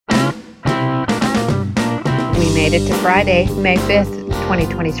made it to Friday, May 5th,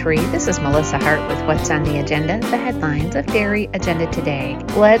 2023. This is Melissa Hart with What's on the Agenda, the headlines of Dairy Agenda today.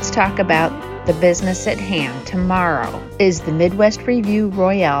 Let's talk about the business at hand. Tomorrow is the Midwest Review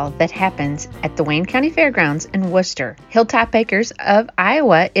Royale that happens at the Wayne County Fairgrounds in Worcester. Hilltop Acres of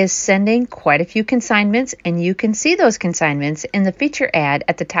Iowa is sending quite a few consignments, and you can see those consignments in the feature ad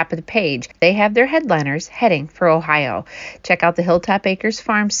at the top of the page. They have their headliners heading for Ohio. Check out the Hilltop Acres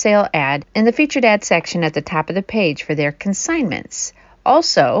Farm sale ad in the featured ad section at the top of the page for their consignments.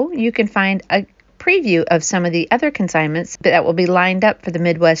 Also, you can find a preview of some of the other consignments that will be lined up for the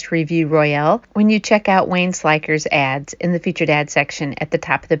Midwest Review Royale when you check out Wayne Sliker's ads in the featured ad section at the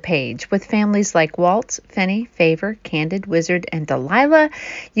top of the page. With families like Waltz, Fenny, Favor, Candid, Wizard, and Delilah,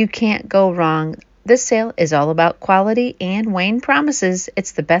 you can't go wrong. This sale is all about quality, and Wayne promises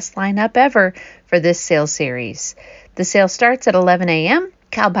it's the best lineup ever for this sale series. The sale starts at 11 a.m.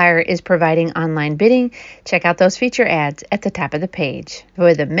 Cal Buyer is providing online bidding. Check out those feature ads at the top of the page.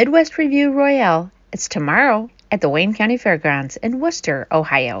 For the Midwest Review Royale, it's tomorrow at the Wayne County Fairgrounds in Worcester,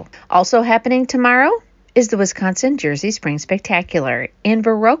 Ohio. Also happening tomorrow is the Wisconsin Jersey Spring Spectacular in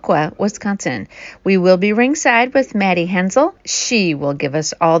Viroqua, Wisconsin. We will be ringside with Maddie Hensel. She will give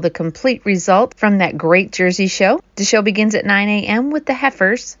us all the complete result from that great Jersey show. The show begins at 9 a.m. with the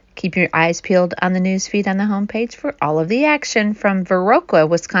heifers. Keep your eyes peeled on the news feed on the homepage for all of the action from Viroqua,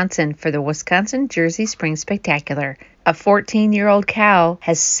 Wisconsin for the Wisconsin Jersey Spring Spectacular. A 14-year-old cow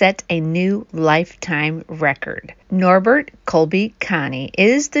has set a new lifetime record. Norbert Colby Connie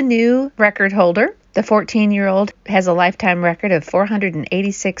is the new record holder. The 14-year-old has a lifetime record of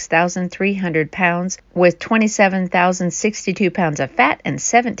 486,300 pounds with 27,062 pounds of fat and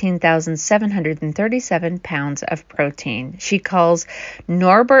 17,737 pounds of protein. She calls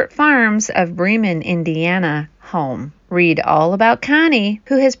Norbert Farms of Bremen, Indiana, home. Read all about Connie,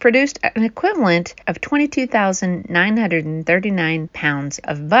 who has produced an equivalent of 22,939 pounds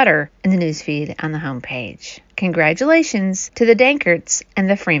of butter in the newsfeed on the homepage. Congratulations to the Dankerts and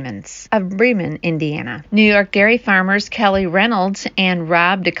the Freemans of Bremen, Indiana. New York dairy farmers Kelly Reynolds and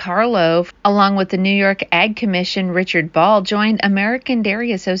Rob DiCarlo, along with the New York Ag Commission Richard Ball, joined American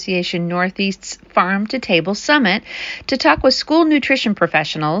Dairy Association Northeast's Farm to Table Summit to talk with school nutrition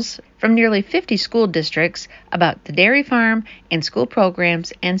professionals from nearly 50 school districts about the dairy farm and school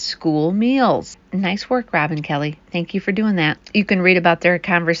programs and school meals. Nice work, Rob and Kelly. Thank you for doing that. You can read about their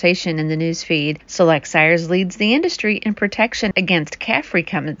conversation in the news feed. Select Sires leads the industry in protection against calf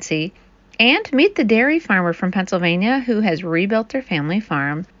recumbency. And meet the dairy farmer from Pennsylvania who has rebuilt their family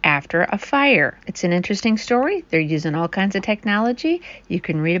farm after a fire. It's an interesting story. They're using all kinds of technology. You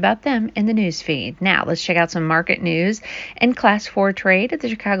can read about them in the news feed. Now, let's check out some market news and Class 4 trade at the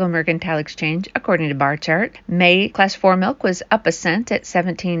Chicago Mercantile Exchange according to bar chart. May Class 4 milk was up a cent at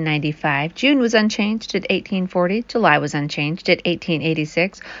 $17.95. June was unchanged at $18.40. July was unchanged at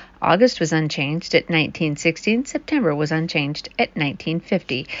 $18.86. August was unchanged at $19.60. September was unchanged at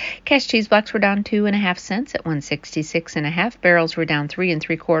 $19.50. Cash cheese blocks were down 2.5 cents at $1.66.5. Barrels were down 3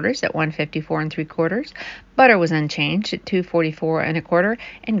 3/4 at $1.54 3/4. Butter was unchanged at $2.44 1/4,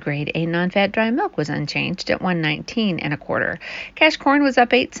 and grade A non-fat dry milk was unchanged at $1.19 1/4. Cash corn was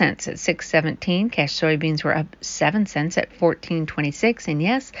up 8 cents at $6.17. Cash soybeans were up 7 cents at $14.26, and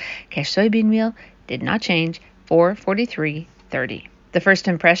yes, cash soybean meal did not change, $4.43.30. The first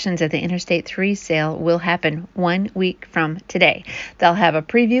impressions at the Interstate 3 sale will happen 1 week from today. They'll have a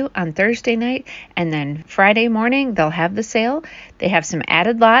preview on Thursday night, and then Friday morning they'll have the sale. They have some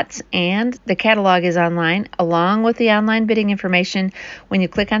added lots, and the catalog is online, along with the online bidding information when you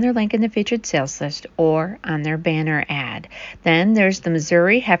click on their link in the featured sales list or on their banner ad. Then there's the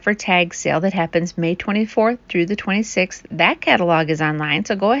Missouri Heifer Tag sale that happens May 24th through the 26th. That catalog is online,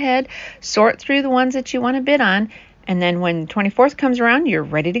 so go ahead, sort through the ones that you want to bid on, and then when 24th comes around, you're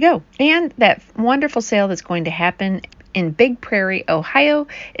ready to go. And that wonderful sale that's going to happen in Big Prairie, Ohio,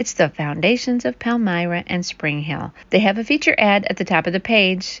 it's the Foundations of Palmyra and Spring Hill. They have a feature ad at the top of the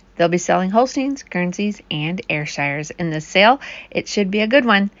page. They'll be selling Holsteins, Guernseys, and Ayrshires in this sale. It should be a good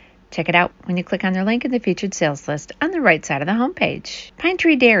one. Check it out when you click on their link in the featured sales list on the right side of the homepage. Pine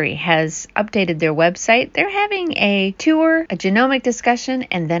Tree Dairy has updated their website. They're having a tour, a genomic discussion,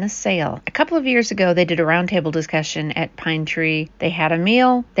 and then a sale. A couple of years ago, they did a roundtable discussion at Pine Tree. They had a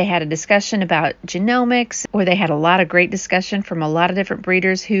meal. They had a discussion about genomics, where they had a lot of great discussion from a lot of different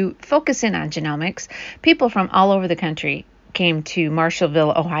breeders who focus in on genomics, people from all over the country. came to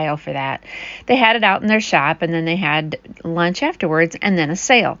Marshallville, Ohio for that. They had it out in their shop, and then they had lunch afterwards, and then a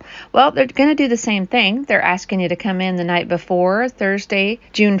sale. Well, they're going to do the same thing. They're asking you to come in the night before, Thursday,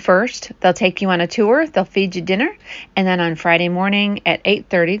 June 1st. They'll take you on a tour. They'll feed you dinner. And then on Friday morning at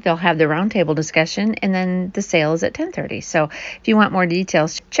 8:30, they'll have the roundtable discussion, and then the sale is at 10:30. So if you want more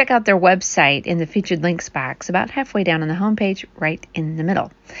details, check out their website in the featured links box about halfway down on the homepage, right in the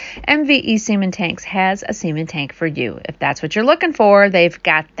middle. MVE Semen Tanks has a semen tank for you. If that's what you're looking for, they've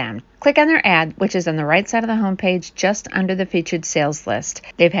got them. Click on their ad, which is on the right side of the homepage, just under the featured sales list.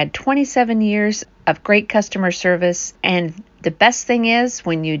 They've had 27 years of great customer service, and the best thing is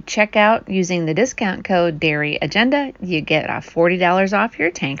when you check out using the discount code Dairy Agenda, you get a $40 off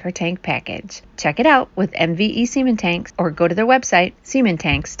your tank or tank package. Check it out with MVE Semen Tanks or go to their website,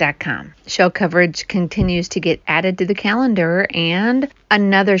 sementanks.com. Show coverage continues to get added to the calendar, and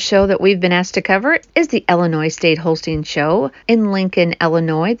another show that we've been asked to cover is the Illinois State Holstein Show in Lincoln,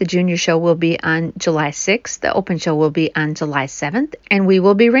 Illinois. The junior show will be on July 6th. The open show will be on July 7th, and we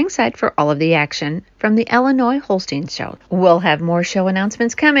will be ringside for all of the action from the Illinois Holstein Show. We'll have more show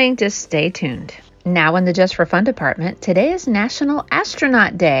announcements coming. Just stay tuned. Now in the Just for Fun department, today is National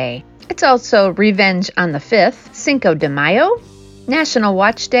Astronaut Day. It's also Revenge on the 5th, Cinco de Mayo, National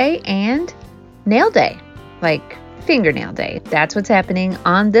Watch Day, and Nail Day, like Fingernail Day. That's what's happening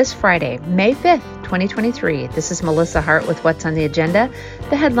on this Friday, May 5th, 2023. This is Melissa Hart with What's on the Agenda,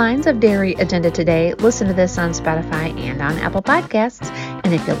 the headlines of Dairy Agenda today. Listen to this on Spotify and on Apple Podcasts.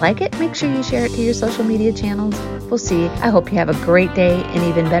 And if you like it, make sure you share it to your social media channels. We'll see. I hope you have a great day, an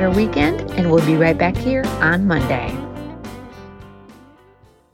even better weekend, and we'll be right back here on Monday.